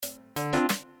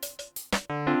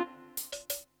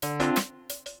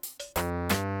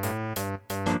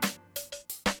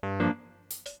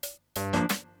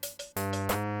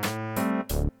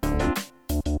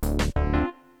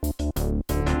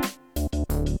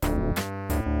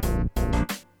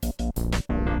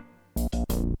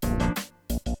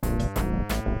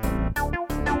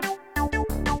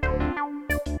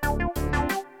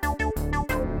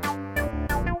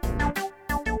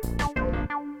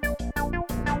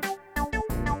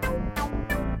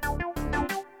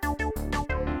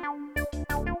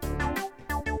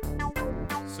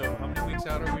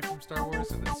Star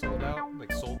Wars and it sold out?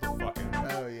 Like, sold the fuck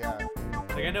out. Oh, yeah.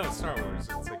 Like, I know it's Star Wars.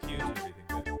 It's, like, huge and everything,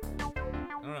 but I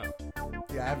don't know.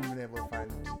 Yeah, I haven't been able to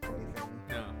find anything.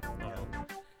 No.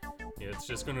 Yeah, it's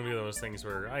just going to be those things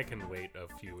where I can wait a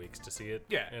few weeks to see it.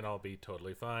 Yeah. And I'll be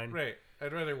totally fine. Right.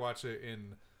 I'd rather watch it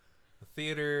in the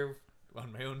theater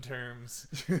on my own terms.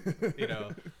 You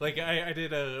know, like I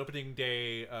did a opening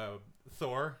day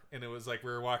Thor, and it was like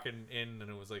we were walking in, and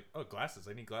it was like, oh, glasses.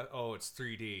 I need glasses. Oh, it's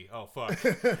 3D. Oh, fuck.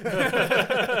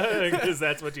 Because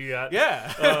that's what you got.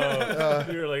 Yeah. Oh,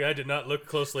 you're like, I did not look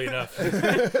closely enough.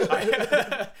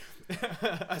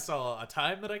 I saw a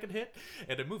time that I could hit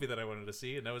and a movie that I wanted to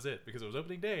see, and that was it because it was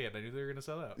opening day, and I knew they were going to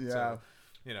sell out. Yeah. So,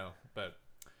 you know, but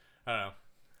I don't know.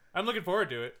 I'm looking forward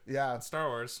to it. Yeah. It's Star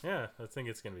Wars. Yeah, I think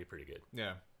it's going to be pretty good.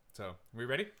 Yeah. So, we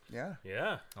ready? Yeah.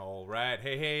 Yeah. All right.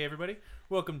 Hey, everybody.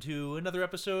 Welcome to another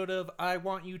episode of I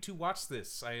Want You to Watch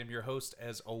This. I am your host,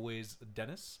 as always,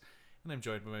 Dennis, and I'm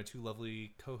joined by my two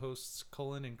lovely co-hosts,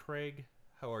 Colin and Craig.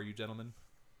 How are you, gentlemen?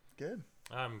 Good.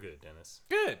 I'm good, Dennis.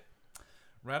 Good.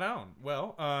 Right on.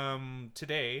 Well,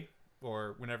 today,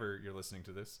 or whenever you're listening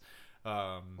to this,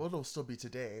 Well, it'll still be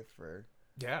today for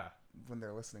yeah, when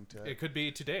they're listening to it. it could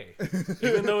be today.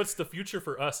 Even though it's the future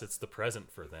for us, it's the present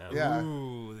for them. Yeah.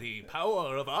 Ooh, the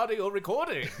power of audio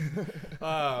recording.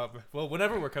 Well,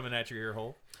 whenever we're coming at your ear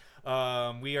hole,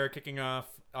 we are kicking off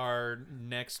our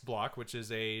next block, which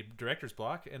is a director's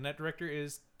block, and that director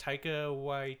is Taika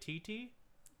Waititi.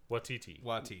 Watiti.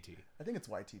 I think it's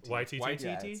YTT. YTT?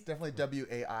 Yeah, it's definitely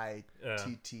WAITTITI.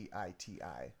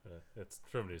 It's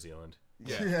from New Zealand.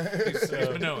 Yeah, he's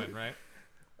Minoan, right?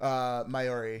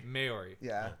 Maori. Maori.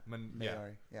 Yeah. Yeah.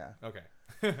 Maori. Yeah. Okay.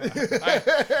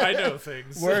 I know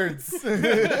things. Words.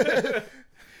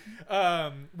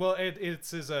 Well,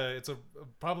 it's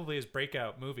probably his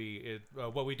breakout movie.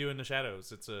 What We Do in the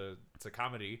Shadows. It's a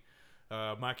comedy,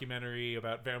 mockumentary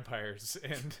about vampires,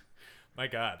 and my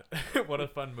God, what a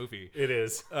fun movie It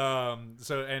is.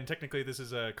 and technically this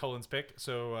is Colin's pick,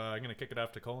 so I'm gonna kick it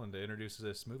off to Colin to introduce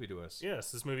this movie to us. Yes,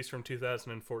 this movie's from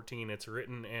 2014. It's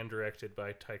written and directed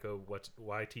by Taika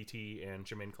Waititi and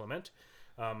Jermaine Clement.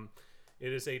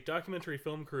 It is a documentary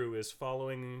film crew is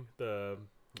following the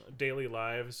daily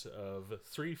lives of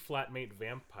three flatmate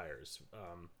vampires,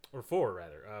 or four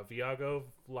rather, Viago,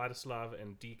 Vladislav,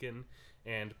 and Deacon,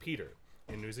 and Peter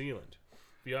in New Zealand.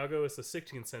 Viago is the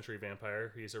 16th century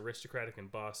vampire. He's aristocratic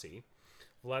and bossy.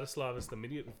 Vladislav is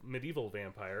the medieval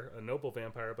vampire, a noble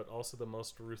vampire, but also the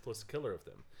most ruthless killer of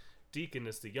them. Deacon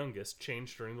is the youngest,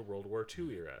 changed during the World War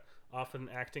II era, often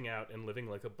acting out and living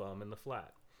like a bum in the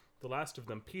flat. The last of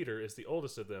them, Peter, is the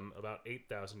oldest of them, about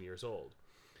 8,000 years old.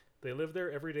 They live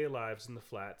their everyday lives in the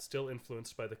flat, still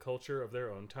influenced by the culture of their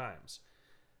own times.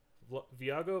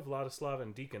 Viago, Vladislav,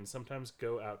 and Deacon sometimes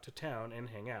go out to town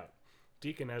and hang out.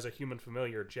 Deacon has a human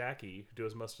familiar, Jackie, who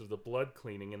does most of the blood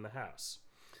cleaning in the house.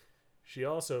 She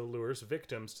also lures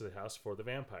victims to the house for the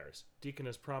vampires. Deacon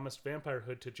has promised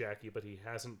vampirehood to Jackie, but he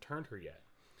hasn't turned her yet.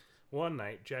 One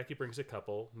night, Jackie brings a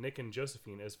couple, Nick and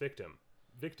Josephine, as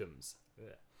victims.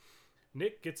 Ugh.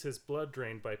 Nick gets his blood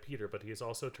drained by Peter, but he is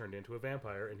also turned into a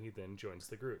vampire, and he then joins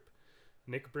the group.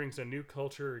 Nick brings a new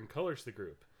culture and colors the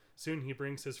group. Soon he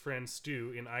brings his friend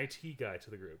Stu, an IT guy,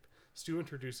 to the group. Stu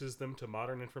introduces them to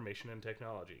modern information and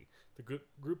technology. The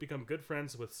group become good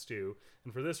friends with Stu,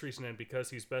 and for this reason, and because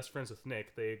he's best friends with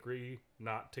Nick, they agree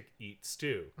not to eat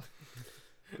Stu.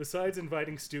 Besides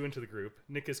inviting Stu into the group,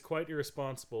 Nick is quite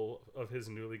irresponsible of his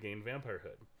newly gained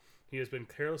vampirehood. He has been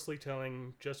carelessly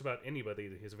telling just about anybody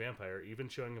that he's a vampire, even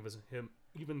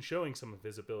showing some of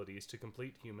his abilities to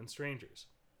complete human strangers.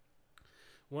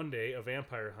 One day, a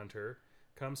vampire hunter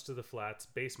comes to the flat's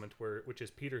basement, which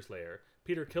is Peter's lair.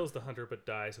 Peter kills the hunter but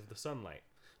dies of the sunlight.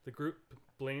 The group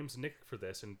blames Nick for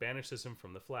this and banishes him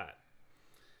from the flat.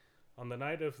 On the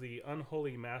night of the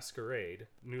Unholy Masquerade,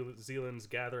 New Zealand's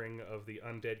gathering of the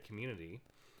undead community,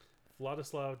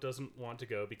 Vladislav doesn't want to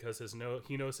go because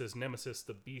he knows his nemesis,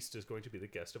 the Beast, is going to be the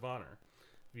guest of honor.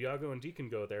 Viago and Deacon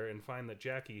go there and find that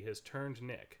Jackie has turned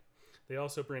Nick. They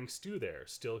also bring Stu there,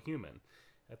 still human.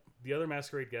 The other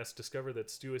masquerade guests discover that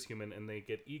Stu is human and they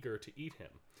get eager to eat him.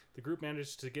 The group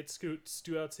manages to get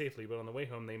Stu out safely, but on the way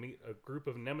home they meet a group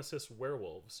of nemesis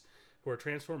werewolves who are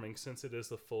transforming since it is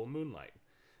the full moonlight.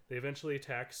 They eventually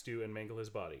attack Stu and mangle his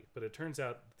body, but it turns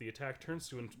out the attack turns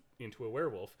Stu into a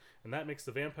werewolf, and that makes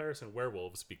the vampires and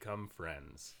werewolves become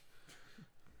friends.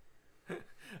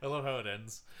 I love how it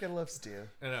ends. Gotta love Stu.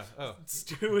 I know. Oh,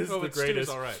 Stu is the but greatest.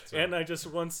 Stu's all right. So. And I just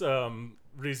once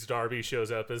Rhys Darby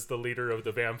shows up as the leader of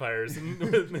the vampires, and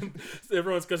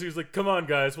everyone's because he's like, "Come on,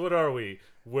 guys, what are we?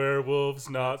 Werewolves,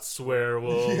 not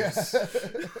swearwolves."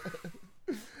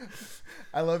 Yeah.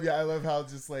 I love how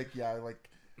just like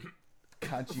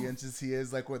conscientious he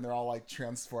is, like when they're all like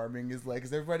transforming. He's like,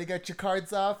 "Has everybody got your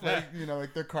cards off?" Like,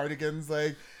 like their cardigans,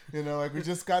 like, like we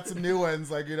just got some new ones,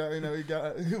 like, we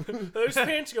got those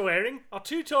pants you're wearing are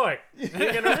too tight.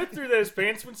 You're gonna rip through those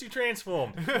pants once you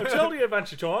transform. I've told you a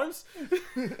bunch of times.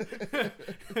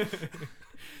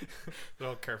 They're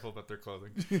all careful about their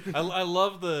clothing. I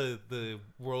love the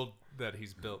world that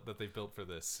they've built for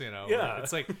this. Yeah.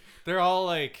 It's like they're all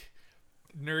like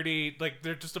nerdy, like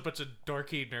they're just a bunch of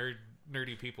dorky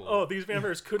nerdy people. Oh, these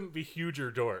vampires couldn't be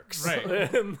huger dorks,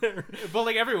 right? And but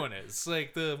like everyone is,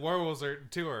 like the werewolves are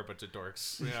a bunch of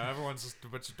dorks. Everyone's just a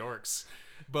bunch of dorks.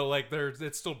 But like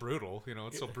it's still brutal,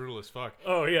 it's still brutal as fuck.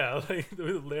 Oh yeah, like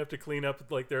they have to clean up.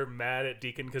 Like they're mad at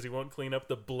Deacon because he won't clean up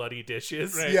the bloody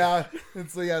dishes. Right. Yeah, and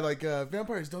so like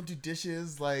vampires don't do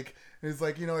dishes. Like it's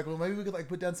like like, well, maybe we could like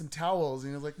put down some towels.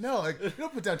 And he's like, no, like you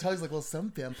don't put down towels. He's like, well,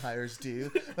 some vampires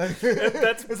do. Like,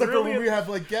 that's it's like when we have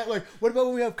like what about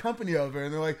when we have company over?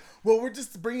 And they're like, well, we're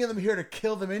just bringing them here to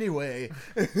kill them anyway.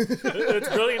 It's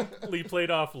brilliantly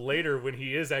played off later when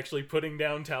he is actually putting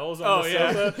down towels on the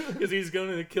sofa because he's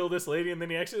going to kill this lady, and then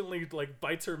he accidentally like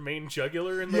bites her main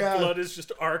jugular, and the blood is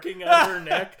just arcing out of her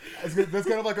neck. That's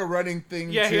kind of like a running thing.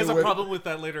 Yeah, too, he has a problem with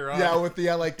that later on. Yeah, with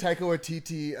the like Taika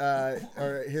Waititi,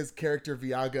 or his character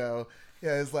Viago.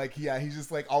 Yeah, it's like he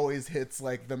just like always hits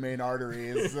like the main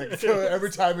arteries. Like, so every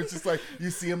time it's just like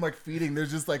you see him like feeding, there's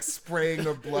just like spraying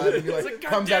of blood, and he like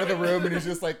comes out of the room and he's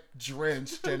just like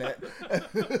drenched in it.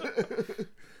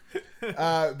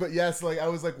 But yes, like I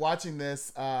was like watching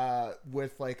this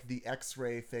with like the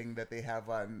X-ray thing that they have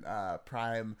on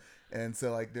Prime. And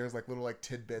so like there's like little like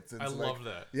tidbits. And I so, love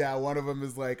that. Yeah, one of them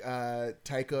is like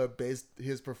Taika based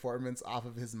his performance off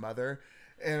of his mother.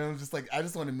 And I'm just like, I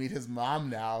just want to meet his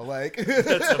mom now. Like,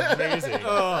 that's amazing.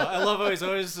 Oh, I love how he's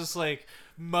always just like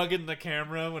mugging the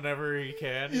camera whenever he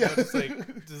can. Just like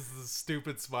just the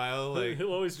stupid smile. Like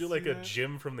he'll always do like a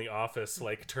Jim from The Office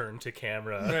like turn to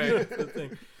camera. Right.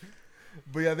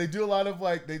 But yeah, they do a lot of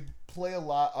like they play a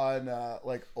lot on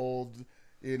like old,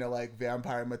 like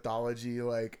vampire mythology.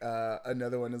 Like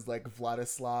another one is like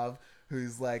Vladislav.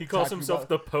 Who's like he calls himself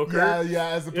the Poker.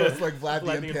 Yeah, as opposed to like Vlad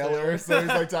the Impaler. So he's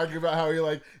like talking about how he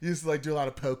like used to like do a lot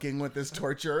of poking with this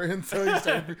torture, and so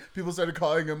people started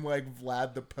calling him like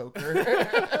Vlad the Poker.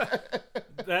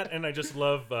 That, and I just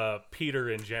love Peter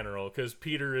in general, because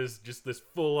Peter is just this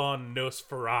full-on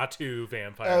Nosferatu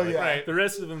vampire. Oh, like, yeah. Right. The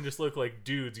rest of them just look like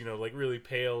dudes, like really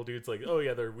pale dudes. Like, oh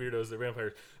yeah, they're weirdos, they're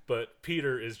vampires. But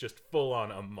Peter is just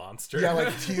full-on a monster. Yeah,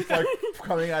 like teeth like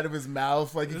coming out of his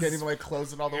mouth, like he can't even like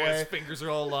close it all the way. His fingers are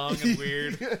all long and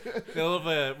weird. I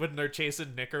love when they're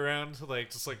chasing Nick around,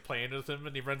 like just like playing with him,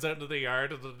 and he runs out into the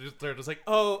yard, and they're just like,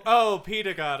 oh,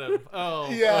 Peter got him. Oh,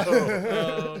 yeah.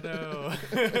 Oh no.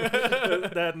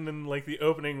 That, and then like the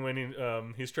opening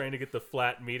when he's trying to get the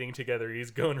flat meeting together,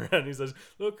 he's going around, he says,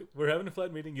 look, we're having a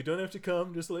flat meeting, you don't have to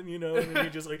come, just letting you know. And then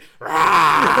he just like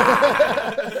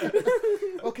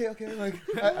okay, like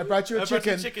I brought you a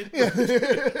chicken.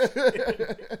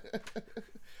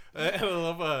 I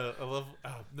love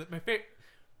my favorite.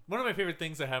 One of my favorite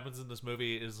things that happens in this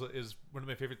movie is one of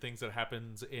my favorite things that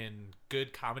happens in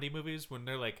good comedy movies when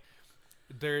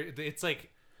it's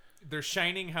like they're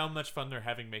shining how much fun they're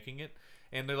having making it,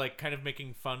 and they're like kind of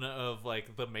making fun of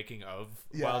like the making of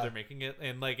while they're making it,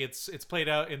 and like it's played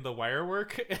out in the wire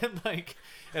work and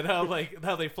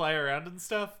how they fly around and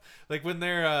stuff, like when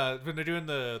they're doing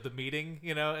the meeting,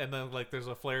 and then like there's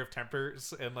a flare of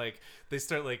tempers and like they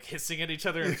start like hissing at each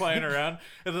other and flying around,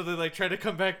 and then they like try to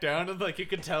come back down, and like you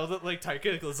can tell that like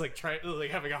Taika is like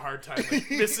having a hard time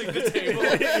like missing the table.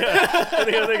 And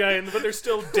the other guy, but they're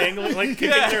still dangling, like kicking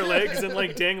their legs and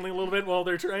like dangling a little bit while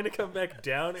they're trying to come back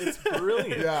down. It's brilliant.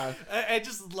 Yeah, I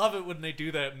just love it when they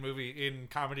do that in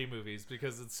comedy movies,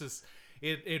 because it's just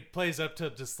it plays up to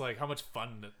just like how much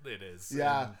fun it is.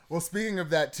 Yeah. Well, speaking of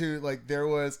that too, like there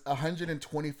was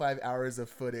 125 hours of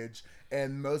footage,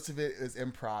 and most of it is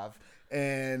improv.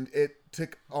 And it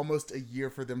took almost a year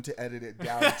for them to edit it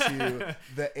down to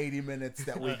the 80 minutes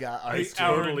that we got on I screen.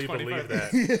 totally believe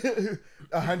that.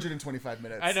 125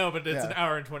 minutes. I know, but it's an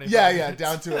hour and 25 Yeah, minutes.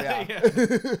 down to it, yeah.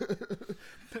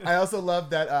 I also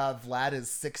love that Vlad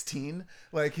is 16.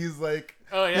 Like, he's like...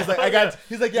 Oh, yeah.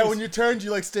 He's like, yeah, when you're turned,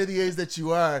 you like stay the age that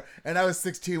you are. And I was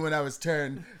 16 when I was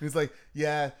turned. And he's like,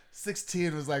 yeah,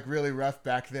 16 was like really rough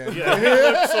back then. Yeah,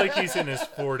 it looks like he's in his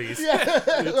 40s. Yeah.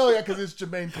 Oh, yeah, because it's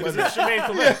Jermaine Clement. It's Jermaine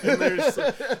Clement. And just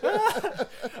like,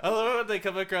 I love when they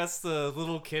come across the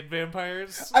little kid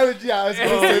vampires. I was going to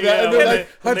say that, yeah, and they're when like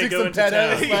when they hunting go some into pedos.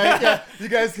 town. Like,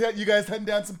 yeah, you guys hunting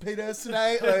down some pedos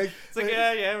tonight? Like, It's like,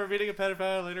 yeah, we're meeting a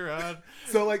pedophile later on.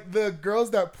 so like the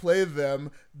girls that play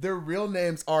them, their real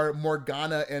names are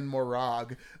Morgana and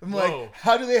Morag. I'm Whoa. like,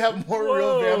 how do they have more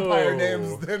real Whoa. vampire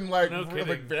names than like No like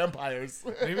kidding. vampires?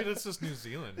 Maybe that's just New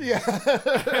Zealand. Yeah.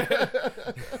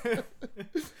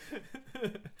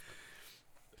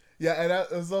 Yeah, and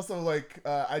it was also like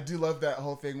I do love that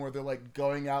whole thing where they're like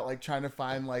going out like trying to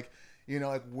find like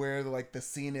like where like the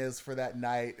scene is for that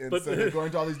night, and But so they're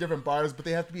going to all these different bars, but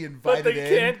they have to be invited but they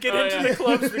in. can't get Oh, into yeah. the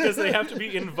clubs because they have to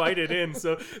be invited in.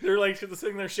 So they're like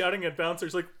sitting there shouting at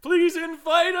bouncers like, "Please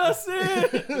invite us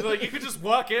in!" They're like, you could just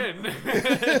walk in.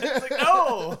 It's like,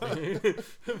 no.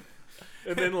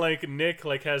 And then like Nick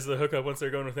like has the hookup once they're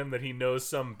going with him that he knows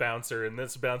some bouncer, and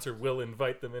this bouncer will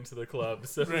invite them into the club.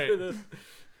 So Right.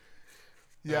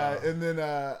 Yeah, and then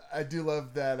I do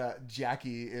love that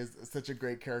Jackie is such a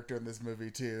great character in this movie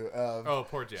too. Oh,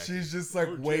 poor Jackie. She's just like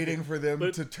Poor waiting Jackie. for them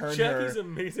But to turn Jackie's her.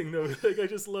 amazing though. Like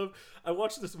I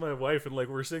watched this with my wife, and like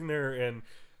we're sitting there, and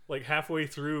like halfway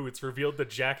through, it's revealed that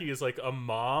Jackie is like a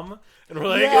mom, and we're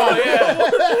like, Yeah.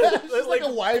 oh yeah, She's like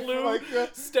a wife, blew like,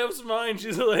 Steph's mind.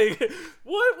 She's like,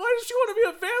 what? Why does she want to be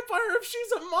a vampire if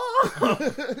she's a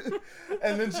mom?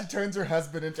 And then she turns her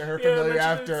husband into her Yeah, and familiar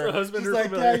then she turns after. her husband She's her like,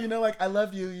 familiar. yeah, like I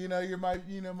love you. You're my,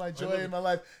 my joy in my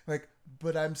life. Like,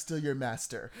 but I'm still your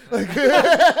master. Like,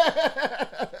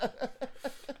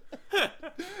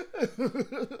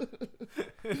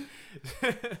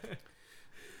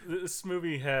 This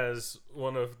movie has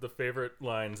one of the favorite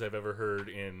lines I've ever heard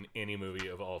in any movie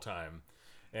of all time.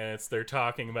 And they're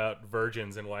talking about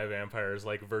virgins and why vampires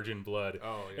like virgin blood.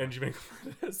 Oh, yeah. And Jimmy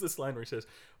has this line where he says,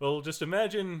 well, just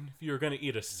imagine if you were going to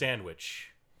eat a sandwich.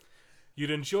 You'd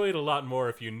enjoy it a lot more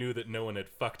if you knew that no one had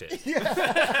fucked it.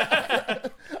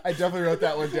 I definitely wrote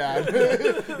that one down.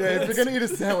 Yeah, if you're gonna eat a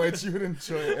sandwich, you would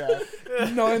enjoy it. Yeah.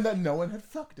 Knowing that no one had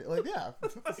fucked it. Like, yeah.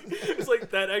 It's like,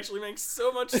 that actually makes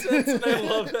so much sense, and I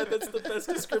love that. That's the best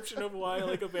description of why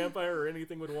like a vampire or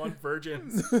anything would want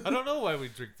virgins. I don't know why we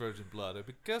drink virgin blood. I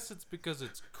guess it's because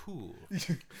it's cool.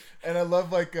 And I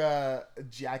love like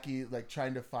Jackie like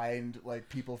trying to find like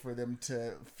people for them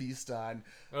to feast on.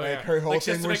 Oh, like yeah. her whole Like,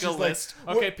 she thing has to where make she's a like, list.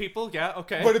 Okay, people, yeah,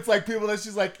 okay. but it's like people that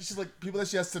she's like people that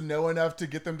she has to know enough to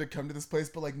get them to come to this place,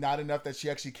 but like not enough that she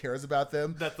actually cares about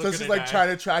them. That So they're she's gonna like die. trying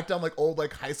to track down like old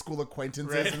like high school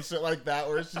acquaintances Right. and shit like that,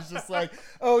 where she's just like,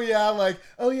 oh yeah, like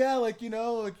like like you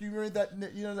remember that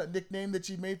that nickname that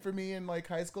you made for me in like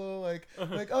high school, like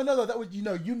oh no that was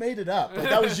you made it up, like,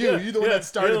 that was you, you're the one that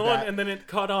started you're the one, that. and then it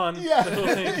caught on. Yeah. The whole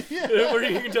thing. Yeah. Where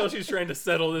you can tell she's trying to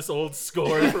settle this old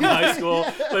score from high school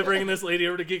by bringing this lady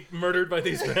over to get murdered by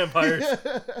these vampires.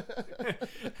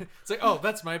 It's like, oh,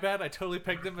 that's my bad. I totally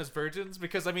pegged them as virgins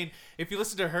because, I mean, if you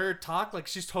listen to her talk, like,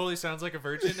 she totally sounds like a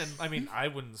virgin, and, I mean, I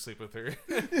wouldn't sleep with her.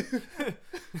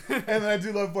 And I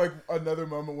do love like another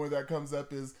moment where that comes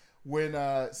up is when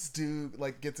Stu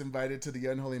like gets invited to the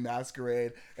Unholy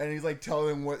Masquerade, and he's like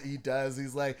telling him what he does.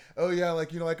 He's like, oh yeah,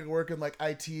 like like I work in like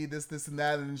IT, this and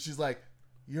that, and she's like,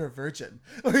 you're a virgin.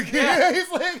 Like he's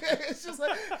like, it's just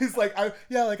like he's like, I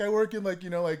work in like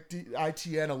like IT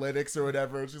analytics or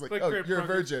whatever. And she's like, Like, oh, great you're a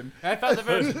program. virgin. I found the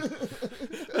virgin.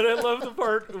 But I love the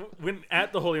part when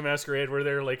at the Holy Masquerade where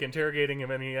they're like interrogating him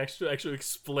and he actually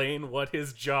explain what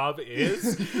his job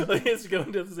is. Like he's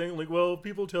going to the thing like, well,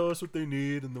 people tell us what they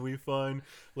need and then we find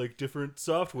like different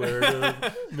software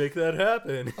to make that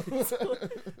happen.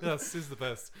 No, Stu's the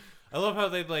best. I love how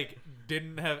they like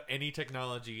didn't have any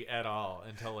technology at all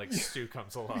until like Stu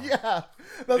comes along. Yeah,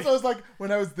 that's what I was like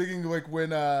when I was thinking like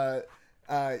when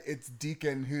it's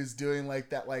Deacon who's doing like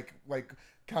that like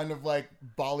kind of like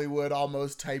Bollywood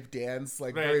almost type dance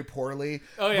like Right. very poorly.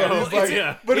 Oh yeah, but well, it's like,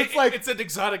 yeah. but it's like it's an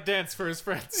exotic dance for his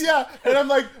friends. yeah, and I'm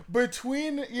like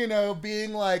between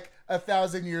being like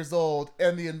 1,000 years old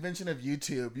and the invention of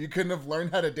YouTube, you couldn't have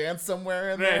learned how to dance somewhere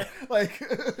in there. Like,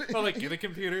 Oh, like get a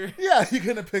computer. yeah, you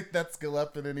couldn't have picked that skill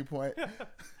up at any point.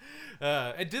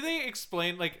 And do they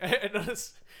explain like I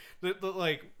noticed that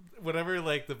like whenever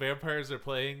like the vampires are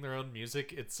playing their own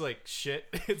music, it's like shit.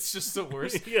 It's just the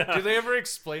worst. Yeah. Do they ever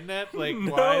explain that? Like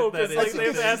why No, that because like is?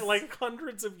 they've had like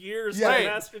hundreds of years Yeah. to Right,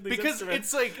 master these Because instruments.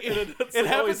 it's like it's it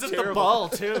always happens at the terrible. ball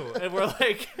too, and we're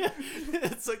like,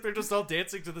 it's like they're just all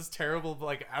dancing to this terrible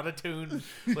like out of tune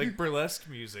like burlesque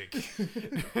music.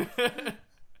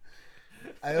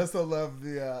 I also love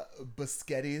the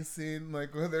biscotti scene,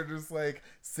 like when they're just like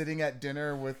sitting at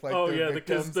dinner with like Oh their yeah,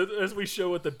 because victims. as we show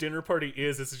what the dinner party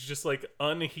is, it's just like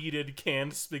unheated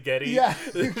canned spaghetti. Yeah.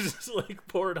 It's just like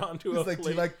poured onto a He's like, plate. do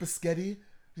you like biscotti?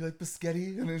 You like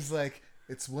biscotti? And he's like,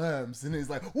 it's worms. And he's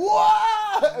like,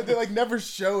 what? And they like never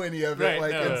show any of it Right,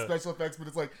 like no. in special effects, but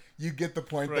it's like you get the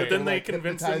point. Right. That But then they're, they like,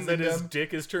 convince him that hypnotizing his them.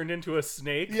 dick is turned into a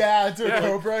snake. Yeah, into Yeah. a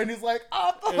cobra, and he's like,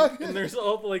 oh fuck. And there's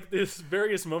all like this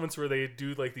various moments where they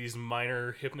do like these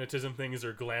minor hypnotism things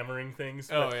or glamoring things.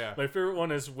 Oh, But yeah. My favorite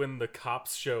one is when the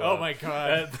cops show Oh up. my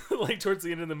God. Like towards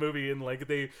the end of the movie, and like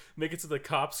they make it so the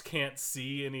cops can't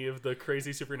see any of the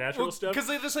crazy supernatural stuff. Because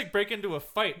they just like break into a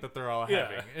fight that they're all Yeah.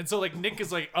 having, and so like Nick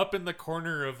is like up in the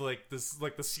corner of like this,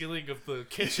 like the ceiling of the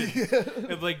kitchen,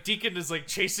 and like Deacon is like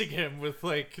chasing him with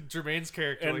like Jermaine's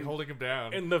character like And- holding him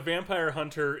down. And the vampire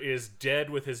hunter is dead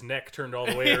with his neck turned all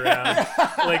the way around,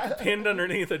 like pinned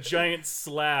underneath a giant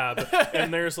slab.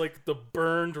 And there's like the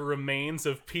burned remains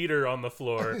of Peter on the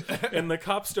floor. And the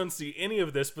cops don't see any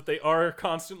of this, but they are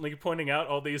constantly pointing out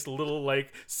all these little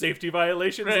like safety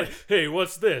violations. Right. Like, hey,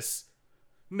 what's this?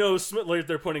 No, like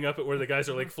they're pointing up at where the guys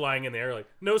are like flying in the air, like,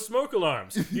 no smoke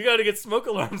alarms. You got to get smoke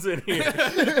alarms in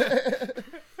here.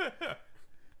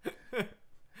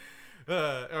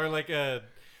 Or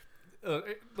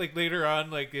like later on,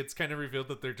 like it's kind of revealed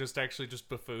that they're just actually just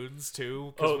buffoons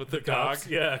too. 'Cause with the dog, cops,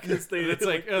 yeah, because they it's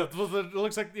like well, it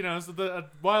looks like so the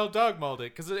wild dog mauled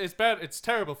it because it's bad. It's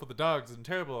terrible for the dogs and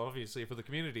terrible, obviously, for the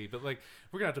community. But like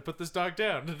we're gonna have to put this dog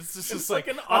down. And it's just like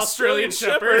like an Australian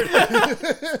Shepherd.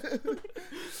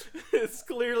 It's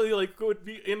clearly like would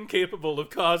be incapable of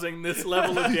causing this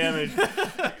level of damage.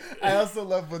 I also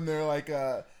love when they're like,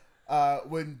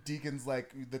 when Deacon's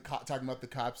like talking about the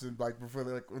cops and like before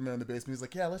they like when they're in the basement, he's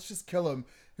like, yeah, let's just kill him.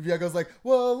 And Viago's like,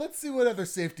 well, let's see what other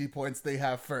safety points they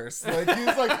have first. Like he's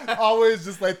like always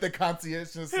just like the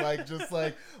conscientious, like just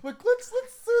like look, let's see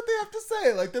what they have to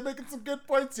say. Like they're making some good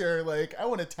points here. Like I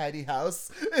want a tidy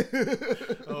house.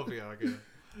 Oh, Viago.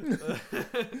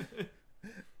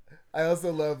 I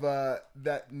also love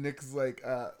that Nick's like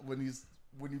when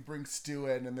he brings Stu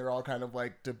in and they're all kind of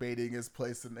like debating his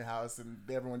place in the house and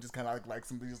everyone just kind of like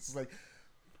likes him. He's just like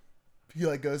he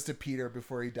like goes to Peter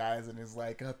before he dies and is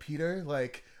like, Peter,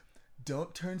 like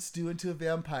don't turn Stu into a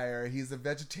vampire. He's a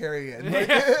vegetarian. Like,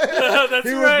 That's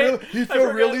he right. He I felt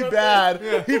forgot really about bad.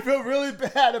 that. He felt really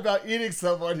bad about eating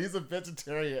someone. He's a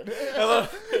vegetarian. I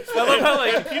love how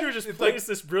like Peter just plays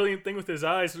this brilliant thing with his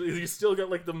eyes. He's still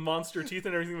got like the monster teeth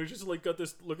and everything. But he's just like got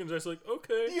this look in his eyes, like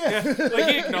okay. Yeah. like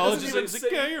he He acknowledges doesn't it. even He's say,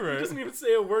 like, yeah, you're he right. doesn't even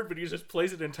say a word, but he just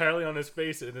plays it entirely on his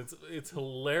face, and it's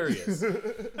hilarious.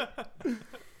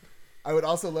 I would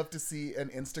also love to see an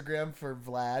Instagram for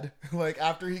Vlad, like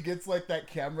after he gets like that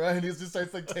camera and he just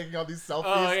starts like taking all these selfies.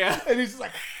 Oh, yeah. And he's just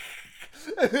like,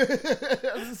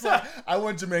 I'm just like, I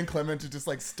want Jermaine Clement to just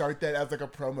like start that as like a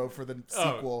promo for the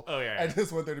sequel. Oh, yeah. I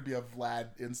just want there to be a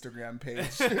Vlad Instagram page.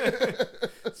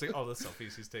 It's like all the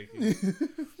selfies he's taking.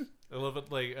 I love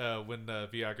it, like when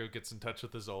Viago gets in touch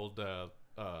with his old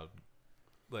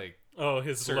like Oh,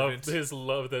 his servant.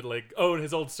 love that like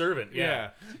his old servant.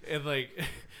 yeah, and like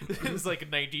he's like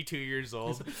 92 years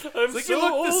old. I'm like, so you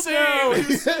look the old same. now.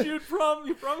 You said you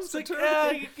promised It's like, to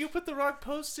turn. you put the wrong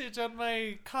postage on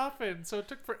my coffin, so it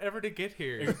took forever to get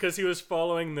here. Because he was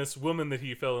following this woman that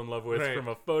he fell in love with Right. from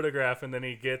a photograph, and then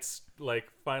he gets like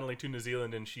finally to New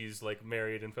Zealand, and she's like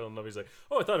married and fell in love. He's like,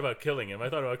 oh, I thought about killing him. I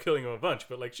thought about killing him a bunch,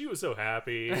 but like she was so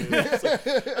happy. It's like,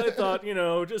 I thought,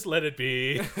 just let it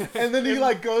be. And then he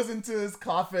like goes into his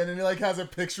coffin and he like has a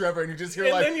picture of her and you just hear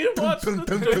And like then you watch, dun,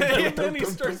 dun, dun, dun, and dun, then he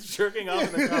dun, starts jerking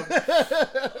off in the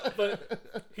coffin. But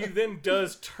he then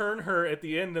does turn her at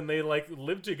the end, and they like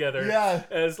live together. Yeah.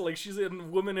 As like she's a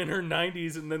woman in her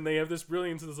 90s, and then they have this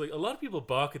brilliance. It's like a lot of people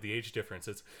balk at the age difference.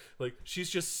 It's like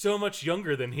she's just so much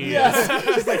younger than he is. Yes.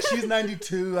 She's like, she's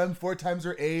 92. I'm 4 times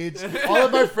her age. All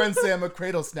of my friends say I'm a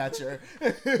cradle snatcher.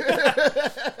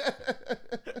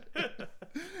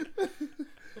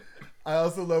 I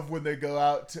also love when they go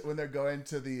out when they're going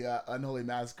to the Unholy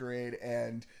Masquerade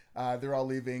and they're all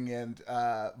leaving and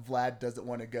Vlad doesn't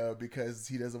want to go because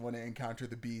he doesn't want to encounter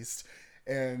the beast.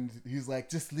 And he's like,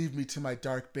 just leave me to my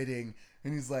dark bidding.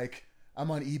 And he's like, I'm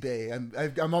on eBay.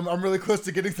 I'm really close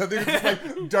to getting something. It's just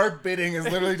like dark bidding is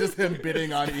literally just him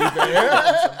bidding on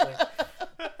eBay.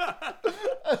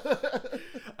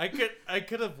 I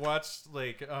could have watched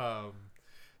like a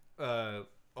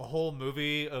whole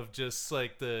movie of just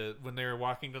like when they were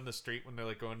walking down the street when they're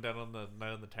like going down on the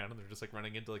night on the town and they're just like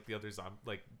running into like the other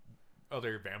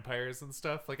other vampires and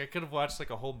stuff. Like I could have watched like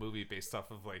a whole movie based off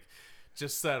of like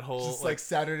just that whole Just like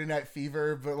Saturday Night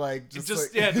Fever, but like just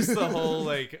like... just the whole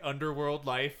like underworld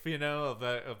life,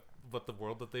 of what the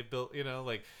world that they built, you know,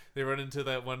 like they run into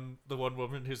the one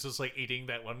woman who's just like eating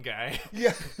that one guy.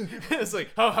 Yeah. It's like,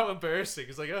 oh, how embarrassing.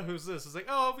 It's like, oh, who's this? It's like,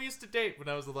 oh, we used to date when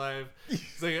I was alive.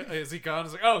 It's like, is he gone?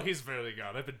 It's like, oh, he's barely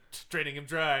gone. I've been draining him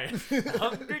dry.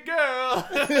 Hungry girl.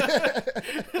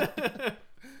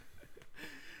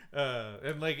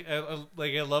 And like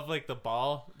I love like the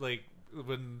ball, like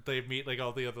when they meet like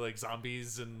all the other like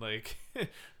zombies and like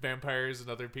vampires and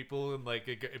other people, and like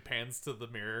it pans to the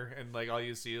mirror and like all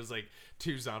you see is like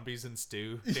two zombies and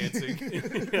stew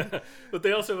dancing. Yeah. But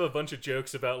they also have a bunch of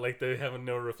jokes about like they having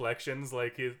no reflections.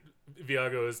 Like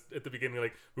Viago is at the beginning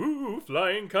like, ooh,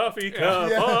 flying coffee cup.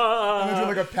 Yeah. Ah. And they do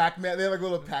like a Pac-Man. They have like a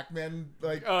little Pac-Man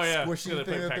like squishy Yeah,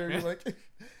 thing that they're like.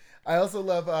 I also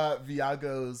love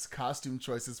Viago's costume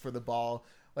choices for the ball.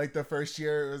 Like the first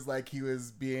year, it was like he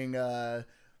was being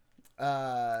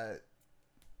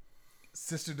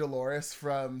Sister Dolores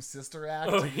from Sister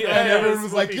Act. Oh, yeah. And everyone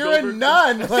was like, "You're a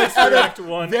nun!" Like Sister at Act a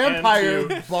 1 vampire and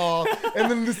 2. ball.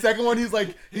 And then the second one, he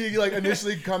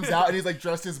initially comes out and he's like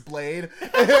dressed as Blade.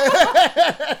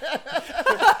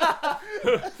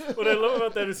 What I love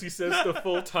about that is he says the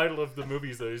full title of the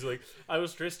movies though. He's like, I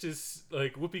was dressed as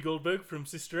like Whoopi Goldberg from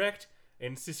Sister Act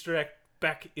and Sister Act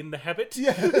Back in the Habit.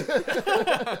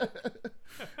 Yeah.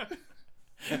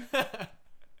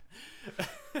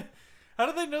 How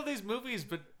do they know these movies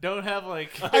but don't have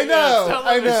like I know.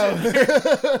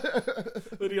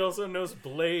 But he also knows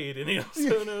Blade, and he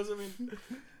also knows.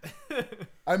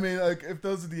 I mean, like if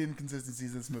those are the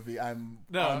inconsistencies in this movie, I'm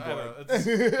no, on I board. know.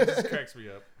 It just cracks me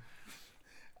up.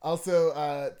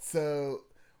 Also, so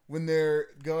when they're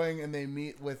going and they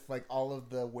meet with like all of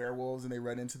the werewolves and they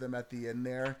run into them at the end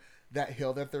there, that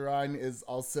hill that they're on is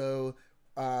also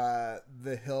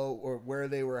the hill or where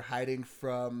they were hiding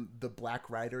from the Black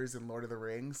Riders in Lord of the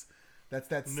Rings. That's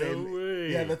that same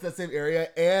way. Yeah, that's that same area.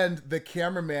 And the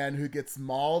cameraman who gets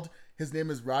mauled, his name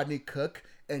is Rodney Cook,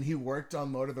 and he worked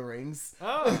on Lord of the Rings.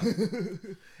 Oh.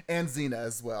 And Xena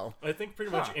as well. I think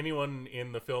pretty much anyone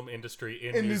in the film industry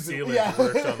in In New New Zealand Zealand, yeah.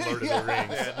 worked on Lord of the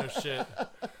Rings. Yeah,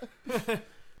 no shit.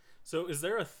 So is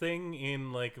there a thing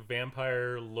in like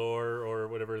vampire lore or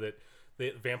whatever that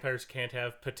vampires can't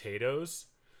have potatoes?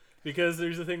 Because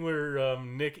there's a thing where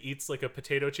Nick eats like a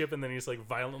potato chip and then he's like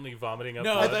violently vomiting up.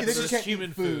 No, blood. that's They just just can't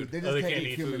human eat food. food. They just they can't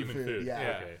eat human food. Yeah.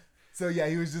 Yeah. Okay. So yeah,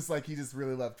 he was just like he just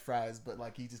really loved fries, but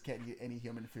like he just can't eat any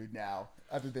human food now,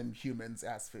 other than humans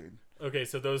as food. Okay,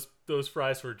 so those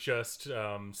fries were just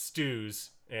stews,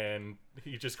 and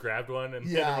he just grabbed one, and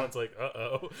Yeah. everyone's like,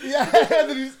 "Uh-oh." Yeah, and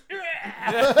then he's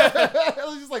it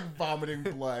was just like vomiting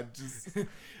blood, just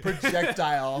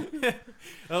projectile.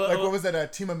 Like what was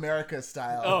that? Team America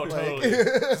style. Oh, like, totally.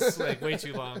 It's like way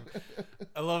too long.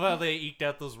 I love how they eked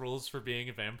out those rules for being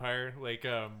a vampire. Like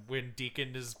when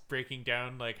Deacon is breaking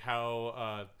down like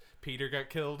how Peter got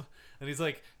killed, and he's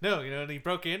like, no, and he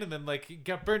broke in and then like he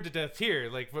got burned to death here,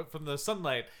 like from the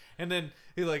sunlight, and then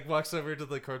he like walks over to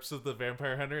the corpse of the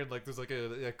vampire hunter, and like there's like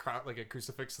a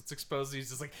crucifix that's exposed, and he's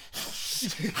just like,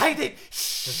 hide it,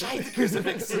 hide the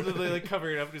crucifix, and then they like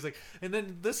cover it up, and he's like, and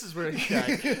then this is where he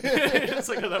died. It's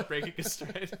like without breaking a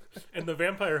stride. And the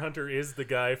vampire hunter is the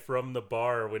guy from the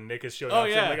bar when Nick is showing Oh, up.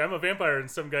 yeah. saying, like, I'm a vampire, and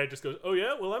some guy just goes, "Oh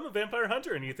yeah, well I'm a vampire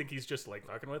hunter," and you think he's just like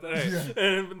fucking with it,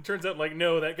 and it turns out like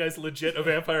no, that guy's legit a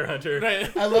vampire hunter.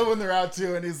 Right. I love when they're out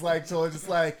too, and he's like totally just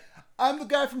like, I'm the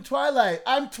guy from Twilight.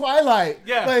 I'm Twilight.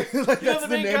 Yeah. like You're that's the the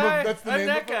main name guy? of that's the I'm name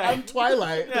that of guy. I'm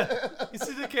Twilight. Yeah. You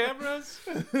see the cameras?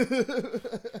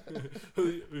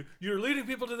 You're leading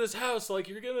people to this house like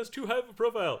you're getting us too high of a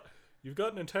profile. You've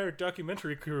got an entire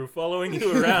documentary crew following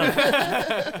you around.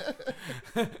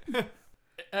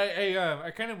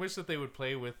 I kind of wish that they would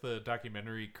play with the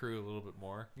documentary crew a little bit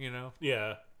more,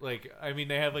 Yeah. Like, I mean,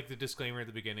 they have like the disclaimer at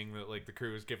the beginning that like the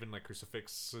crew is given like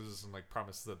crucifixes and like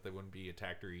promises that they wouldn't be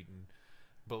attacked or eaten.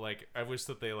 But like, I wish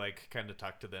that they like kind of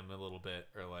talked to them a little bit,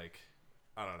 or like,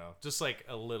 I don't know, just like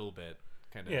a little bit,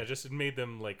 kind of. Yeah, just it made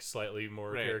them like slightly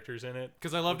more Right. characters in it.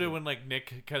 Because I loved it when like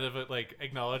Nick kind of like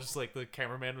acknowledged like the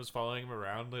cameraman was following him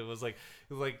around. It was like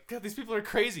God, these people are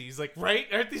crazy. He's like, right?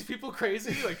 Aren't these people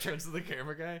crazy? Like turns to the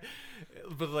camera guy,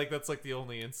 but like that's like the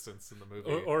only instance in the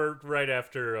movie. Or right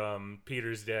after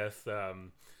Peter's death,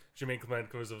 Jermaine Clement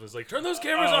comes up and is like, "Turn those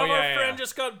cameras Oh, off! yeah, Our yeah. friend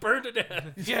just got burned to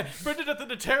death." Yeah, burned to death in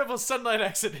a terrible sunlight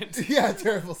accident. Yeah,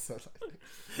 terrible stuff.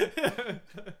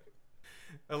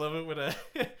 I love it when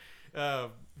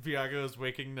Viago is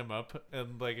waking them up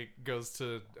and like it goes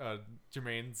to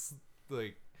Jermaine's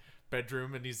like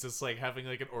bedroom and he's just like having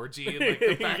like an orgy in like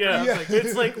the background. Yeah. Like,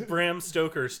 It's like Bram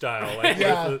Stoker style. Like,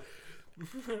 Yeah. with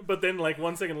but then like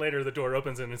 1 second later, the door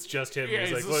opens and it's just him. Yeah, he's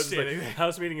he's like, just "What?" It's like, standing there.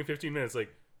 house meeting in 15 minutes.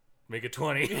 Like, make it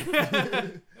 20.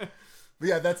 But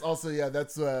yeah, that's also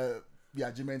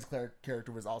Jermaine's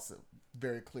character was also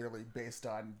very clearly based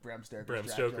on Bram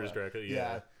Stoker's Dracula.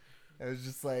 Yeah. It was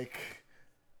just like,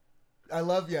 I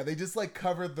love, they just like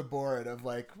covered the board of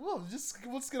like, well,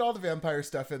 let's get all the vampire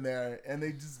stuff in there, and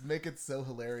they just make it so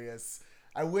hilarious.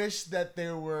 I wish that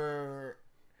there were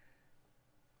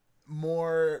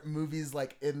more movies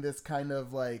like in this kind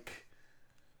of like,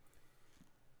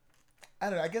 I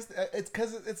don't know, I guess it's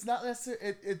because it's not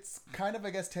necessarily, it's kind of, I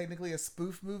guess, technically a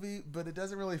spoof movie, but it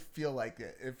doesn't really feel like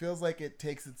it. It feels like it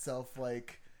takes itself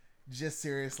like just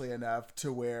seriously enough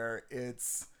to where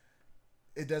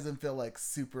it doesn't feel like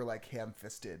super like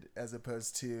ham-fisted as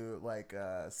opposed to like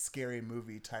a scary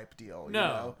movie type deal.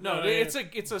 No,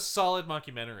 it's a solid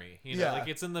mockumentary. Like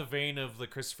it's in the vein of the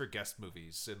Christopher Guest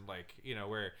movies, and like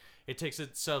where it takes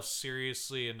itself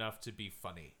seriously enough to be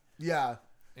funny. Yeah,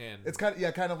 and it's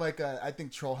kind of like I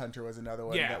think Troll Hunter was another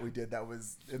one that we did that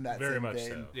was in that very same much vein.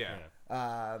 so.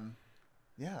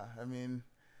 Yeah. I mean,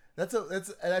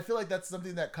 and I feel like that's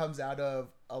something that comes out of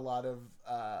a lot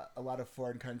of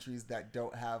foreign countries that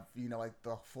don't have like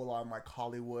the full on like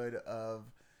Hollywood of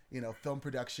film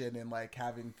production and like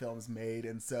having films made,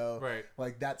 and so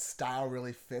like that style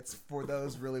really fits for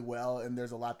those really well, and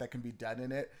there's a lot that can be done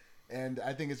in it, and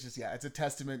I think it's just it's a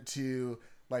testament to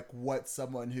like what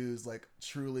someone who's like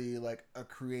truly like a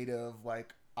creative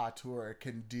like auteur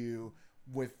can do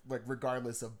with like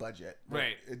regardless of budget.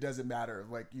 Like, it doesn't matter.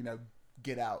 Like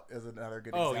Get Out is another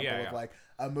good example of like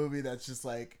a movie that's just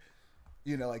like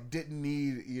like didn't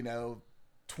need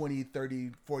 20,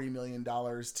 30, 40 million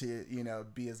dollars to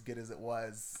be as good as it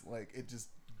was. Like it just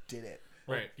did it.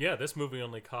 Right. Yeah, this movie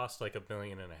only cost like $1.5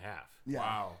 million. Yeah.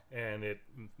 Wow. And it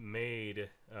made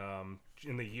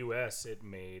in the US it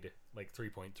made like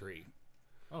 3.3.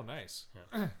 Oh, nice.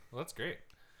 Yeah. Well, that's great.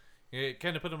 It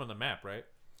kind of put him on the map, right?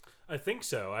 I think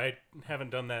so. I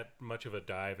haven't done that much of a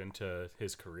dive into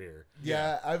his career.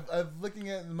 Yeah, I've looking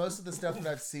at most of the stuff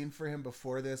that I've seen for him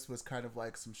before this was kind of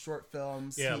like some short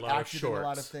films. Yeah, he a lot of acted shorts. in a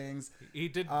lot of things. He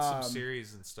did some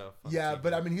series and stuff. Yeah,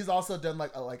 but I mean, he's also done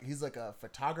like he's like a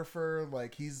photographer.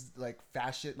 Like he's like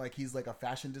fashion. Like he's like a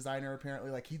fashion designer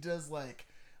apparently. Like he does like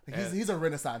he's a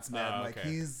Renaissance man. Oh, like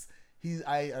okay.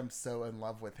 I am so in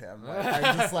love with him. Like,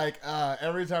 I'm just like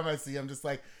every time I see him, just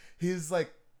like he's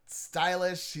like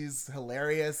stylish, he's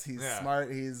hilarious, he's smart,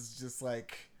 he's just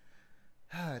like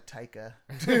Taika.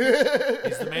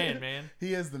 He's the man.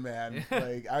 He is the man.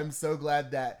 Like I'm so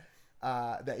glad that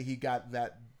that he got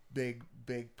that big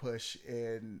push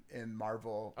in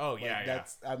Marvel. Oh like, yeah.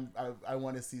 I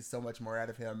want to see so much more out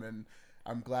of him, and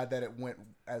I'm glad that it went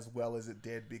as well as it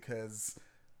did, because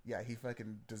he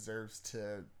fucking deserves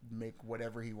to make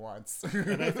whatever he wants.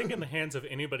 And I think in the hands of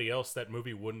anybody else, that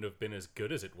movie wouldn't have been as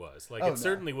good as it was. Like,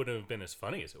 certainly wouldn't have been as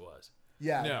funny as it was.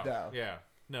 Yeah,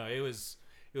 no, it was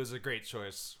a great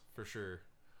choice for sure.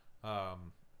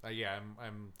 I'm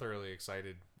thoroughly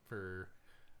excited for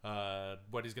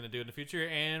what he's gonna do in the future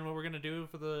and what we're gonna do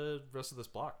for the rest of this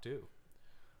block too.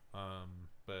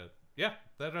 But yeah,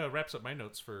 that wraps up my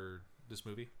notes for this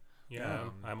movie. Yeah,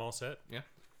 I'm all set. Yeah.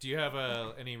 Do you have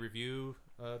any review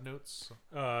notes?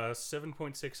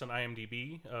 7.6 on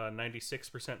IMDb,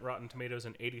 96% Rotten Tomatoes,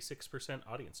 and 86%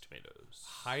 Audience Tomatoes.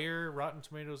 Higher Rotten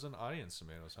Tomatoes than Audience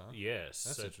Tomatoes, huh? Yes.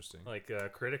 That's interesting. Like,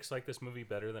 critics like this movie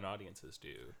better than audiences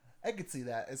do. I could see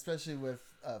that, especially with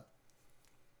a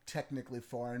technically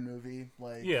foreign movie.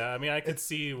 Like, yeah, I mean, I could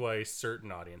see why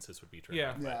certain audiences would be turned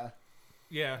off.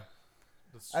 Yeah.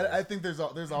 I think there's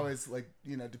always, like,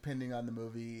 depending on the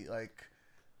movie, like,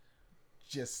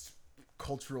 just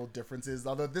cultural differences.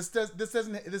 Although this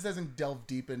doesn't delve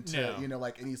deep into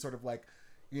like any sort of like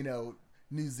New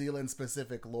Zealand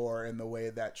specific lore in the way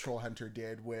that Troll Hunter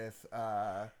did with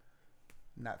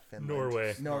not Finland,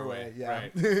 Norway. Yeah,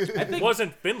 right. I think it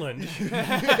wasn't Finland.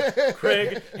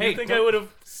 Craig, hey, you think I would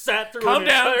have sat through calm an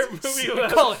down. entire movie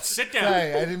about Call it. Sit down.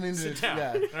 Sorry, I didn't mean to. Sit down.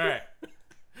 Yeah. All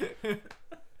right.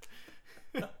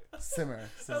 Simmer.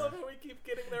 I love how we keep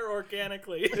getting there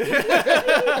organically.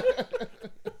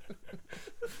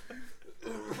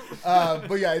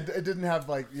 But yeah, it didn't have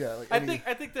like I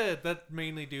think that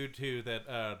mainly due to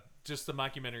that just the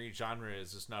mockumentary genre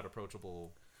is just not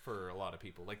approachable for a lot of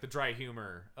people. Like the dry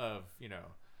humor of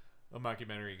a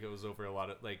mockumentary goes over a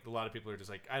lot of people are just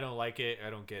like, I don't like it,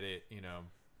 I don't get it,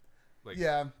 like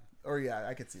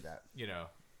I could see that.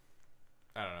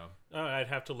 I don't know. I'd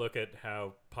have to look at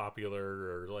how popular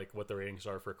or like what the ratings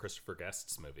are for Christopher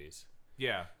Guest's movies.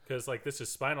 Yeah, because like this is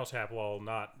Spinal Tap, while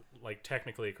not like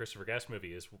technically a Christopher Guest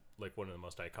movie, is like one of the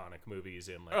most iconic movies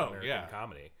in like American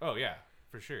comedy. Oh yeah,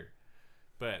 for sure.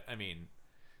 But I mean,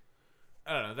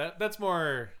 I don't know. That's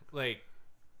more like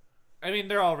I mean,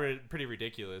 they're all pretty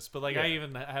ridiculous, but like I Yeah.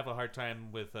 even have a hard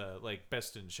time with like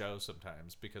Best in Show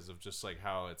sometimes because of just like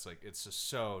how it's like it's just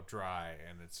so dry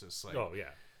and it's just like Oh yeah.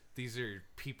 these are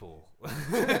people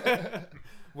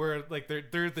where like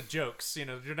they're the jokes, you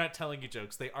know, they're not telling you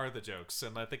jokes, they are the jokes,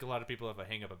 and I think a lot of people have a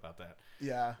hang up about that.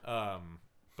 Yeah.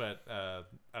 But I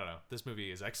don't know, this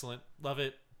movie is excellent, love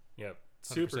it. Yep.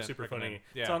 Super 100% super recommend. funny.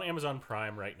 Yeah. It's on Amazon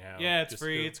Prime right now. Yeah, it's Just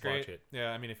free, go it's great. watch it. Yeah,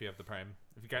 I mean if you have the Prime,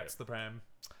 if you got the Prime.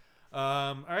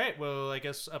 All right, well I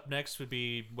guess up next would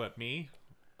be what, me?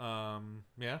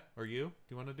 Yeah, or you? Do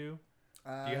you want to do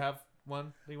you have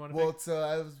one that you want to Well, pick? so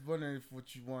I was wondering if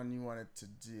which one you wanted to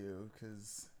do,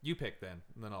 because You pick then,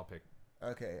 and then I'll pick.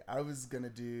 okay, I was gonna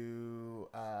do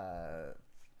Hunt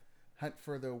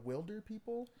for the Wilder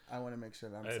People. I want to make sure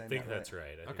that I'm I saying think that that's right.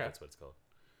 right. I think Okay. that's what it's called.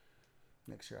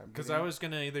 Make sure I'm Because getting I was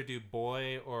gonna either do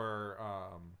Boy or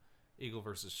Eagle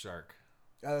versus Shark.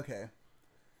 okay.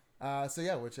 So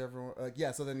yeah, whichever one.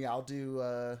 Yeah, so then yeah, I'll do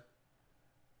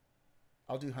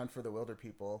Hunt for the Wilder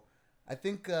People. I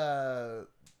think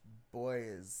Boy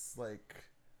is like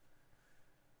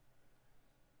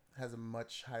has a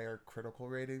much higher critical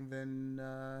rating than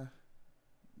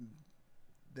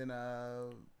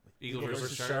Eagle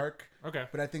versus Shark. Okay.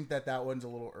 But I think that one's a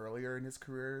little earlier in his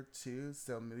career too,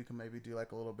 so we can maybe do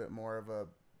like a little bit more of a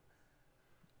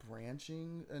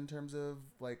branching in terms of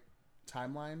like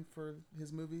timeline for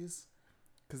his movies,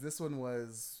 because this one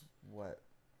was what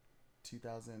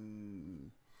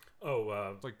 2000.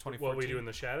 It's like 2014. What We Do in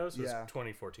the Shadows was Yeah.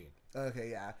 2014.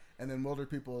 Okay, yeah, and then Wilder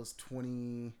People is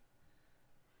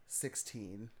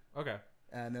 2016, Okay.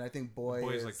 and then I think Boy Boy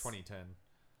is is like 2010.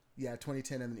 Yeah,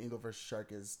 2010, and then Eagle vs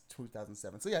Shark is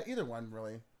 2007. So yeah, either one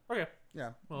really. Okay.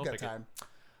 Yeah, Well, we I'll got pick it.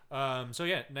 time. So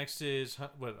yeah, next is A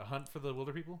Hunt for the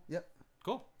Wilder People. Yep.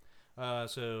 Cool.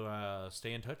 So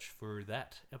stay in touch for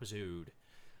that episode.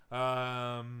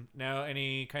 Now,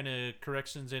 any kind of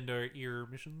corrections and or ear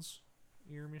missions?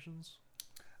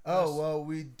 Oh Yes. well,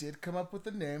 we did come up with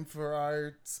a name for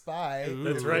our spy. Ooh.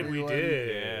 That's If right, we anyone- did.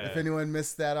 Yeah. If anyone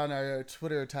missed that on our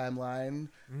Twitter timeline,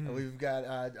 Mm. we've got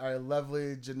our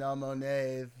lovely Janelle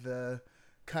Monáe, the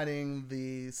cunning,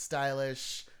 the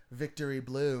stylish Victory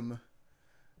Bloom,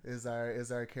 is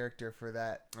our character for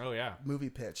that Oh yeah.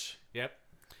 movie pitch. Yep.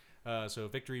 So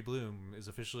Victory Bloom is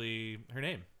officially her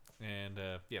name. And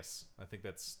yes, I think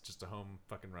that's just a home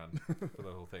fucking run for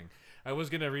the whole thing. I was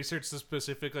gonna research the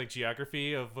specific like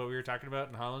geography of what we were talking about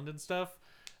in Holland and stuff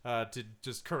to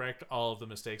just correct all of the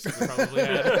mistakes that we probably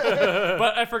had,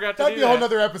 but I forgot to That'd do be a whole that.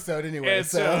 nother episode anyway. And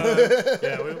so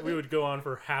Yeah, we would go on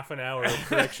for half an hour of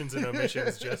corrections and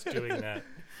omissions just doing that.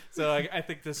 So I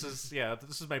think this is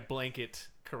my blanket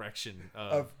correction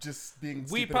of just being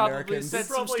We stupid probably Americans. said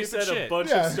We probably some stupid said a shit. bunch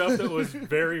Yeah. of stuff that was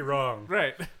very wrong.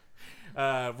 right.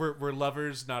 We're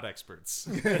lovers, not experts.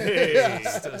 Hey.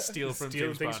 Steal from Stealing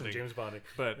James things from Bonding. James Bonding.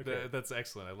 But Okay. that's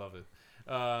excellent. I love it.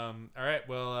 All right.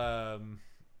 Well,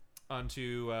 on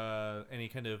to any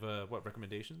kind of what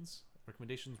recommendations?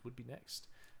 Recommendations would be next.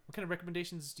 What kind of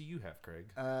recommendations do you have,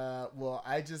 Craig? Well,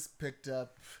 I just picked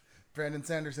up Brandon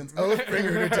Sanderson's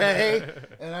Oathbringer today,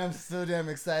 and I'm so damn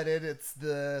excited. It's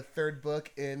the third book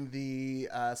in the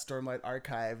Stormlight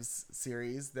Archives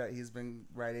series that he's been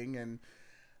writing, and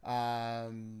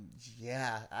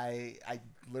yeah, I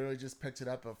literally just picked it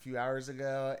up a few hours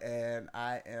ago, and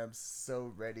I am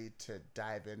so ready to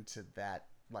dive into that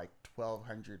like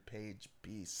 1,200 page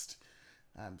beast.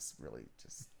 I'm really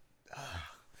just.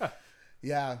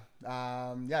 Yeah,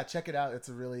 check it out. It's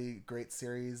a really great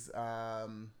series. I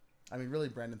mean, really,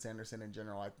 Brandon Sanderson in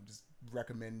general. I just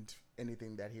recommend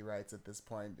anything that he writes at this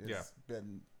point. It's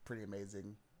been pretty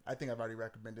amazing. I think I've already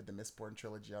recommended the Mistborn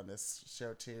trilogy on this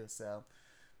show too. So,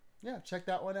 yeah, check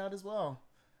that one out as well.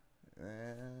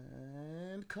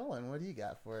 And Cullen, what do you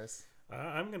got for us?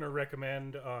 I'm going to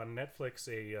recommend on Netflix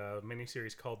a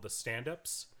miniseries called The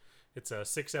Stand-Ups. It's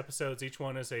 6 episodes. Each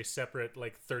one is a separate,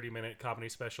 like, 30-minute comedy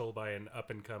special by an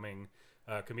up-and-coming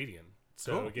comedian.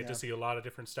 So Cool. we get to see a lot of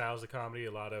different styles of comedy,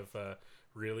 a lot of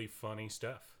really funny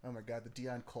stuff. Oh my god, the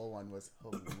Dion Cole one was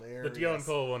hilarious. The Dion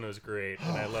Cole one was great,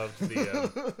 and I loved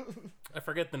the... I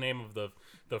forget the name of the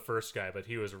first guy, but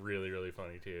he was really, really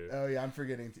funny, too. Oh yeah, I'm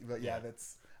forgetting. But yeah,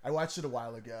 that's. I watched it a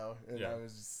while ago, and Yeah. I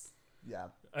was just. Yeah.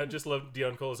 I just love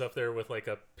Dion Cole's up there with like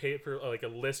a paper, like a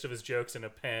list of his jokes and a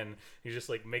pen. He's just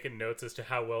like making notes as to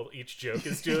how well each joke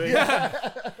is doing.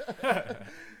 I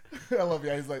love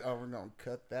you. He's like, oh, we're gonna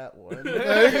cut that one.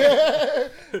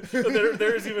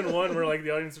 There's even one where like the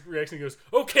audience reaction goes,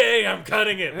 "Okay, I'm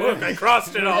cutting it. Look, I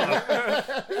crossed it off."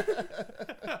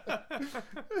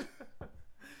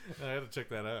 I had to check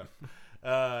that out.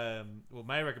 Well,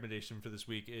 my recommendation for this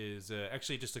week is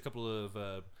actually just a couple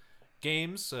of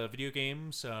games, video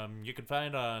games, you can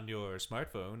find on your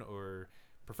smartphone or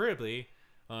preferably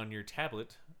on your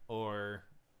tablet or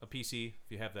a PC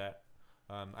if you have that.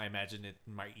 I imagine it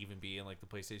might even be in like the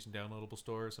PlayStation downloadable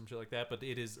store or some shit like that. But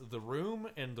it is The Room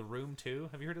and The Room 2.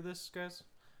 Have you heard of this, guys,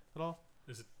 at all?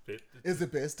 Is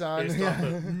it based on? Based Yeah. on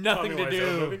the Nothing Tommy to Wiseau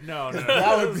do. movie? No. That would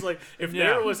I was be- like, if Yeah.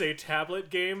 there was a tablet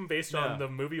game based on No.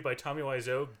 the movie by Tommy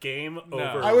Wiseau, game No.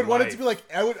 over. I would want it life. to be like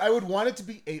I would want it to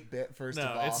be 8-bit first No,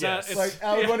 of all. it's not- it's- like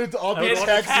I would want it to all I be would want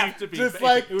it it text, to have to be just ba-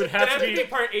 like It would have to be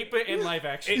part 8-bit in live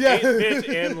action. 8-bit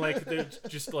and like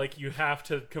just like you have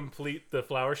to complete the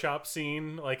flower shop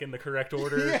scene like in the correct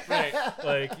order. Right.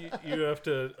 Like you have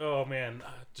to. Oh man,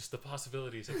 just the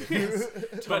possibilities of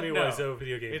it. Tommy no. Wiseau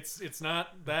video game. It's not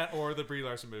that or the Brie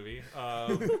Larson movie.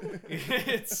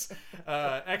 It's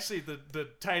actually the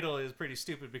title is pretty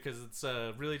stupid because it's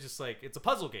really just like it's a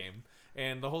puzzle game,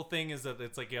 and the whole thing is that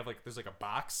it's like you have like there's like a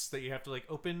box that you have to like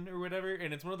open or whatever,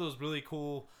 and it's one of those really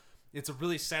cool. It's a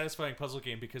really satisfying puzzle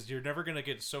game because you're never gonna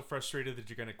get so frustrated that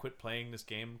you're gonna quit playing this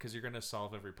game because you're gonna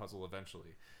solve every puzzle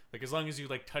eventually. Like as long as you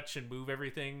like touch and move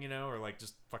everything, or like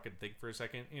just fucking think for a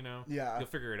second, Yeah. you'll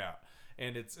figure it out.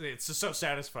 And it's just so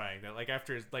satisfying that like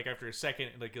after a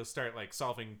second, like you'll start like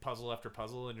solving puzzle after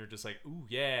puzzle, and you're just like, ooh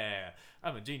yeah,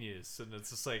 I'm a genius. And it's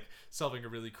just like solving a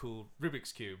really cool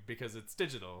Rubik's Cube because it's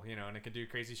digital, and it can do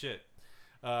crazy shit.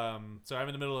 So I'm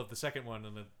in the middle of the second one,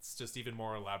 and it's just even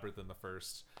more elaborate than the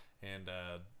first. And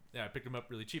I picked them up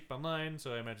really cheap online,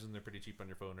 so I imagine they're pretty cheap on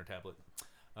your phone or tablet.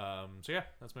 So yeah,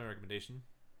 that's my recommendation.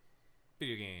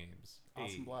 Video games.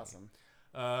 Awesome Hey. blossom.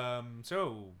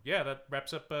 So yeah, that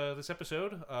wraps up this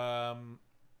episode.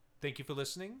 Thank you for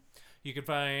listening. You can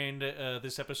find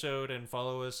this episode and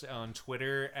follow us on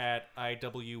Twitter at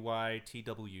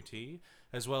IWYTWT,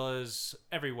 as well as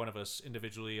every one of us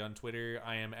individually on Twitter.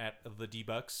 I am at the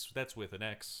Dbucks. That's with an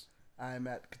X. I'm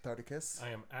at Catharticus. I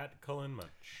am at Cullen Munch.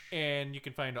 And you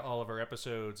can find all of our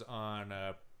episodes on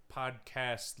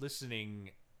podcast listening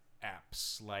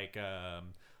apps like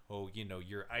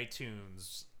your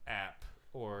iTunes app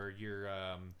or your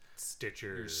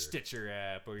Stitcher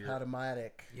app or your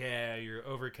Podomatic. your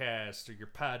Overcast or your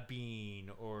Podbean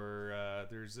or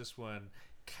there's this one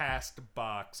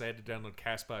Castbox. I had to download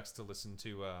Castbox to listen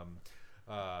to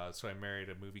So I Married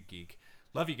a Movie Geek.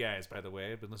 Love you guys, by the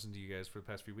way. I've been listening to you guys for the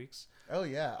past few weeks. Oh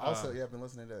yeah. Also, I've been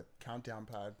listening to Countdown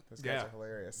Pod. Those guys are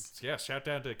hilarious. Yeah, shout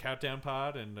out to Countdown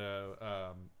Pod and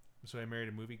So I Married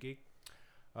a Movie Geek.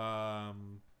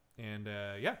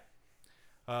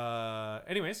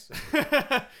 Anyways,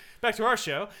 back to our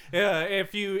show.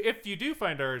 If you do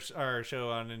find our show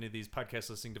on any of these podcast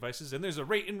listening devices and there's a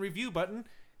rate and review button,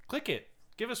 click it.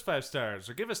 Give us 5 stars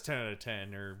or give us 10 out of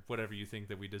 10 or whatever you think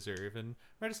that we deserve, and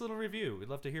write us a little review. We'd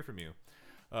love to hear from you.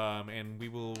 And we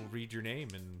will read your name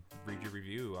and read your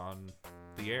review on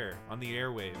the air, on the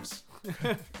airwaves,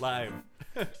 live.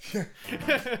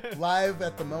 Live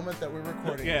at the moment that we're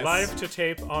recording. Yes. Live to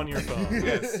tape on your phone.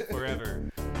 Yes, forever.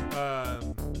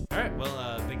 All right.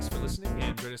 Well, thanks for listening,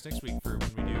 and join us next week for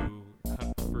when we do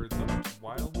Hunt for the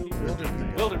Wild People. Wilder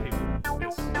People. Wilder People.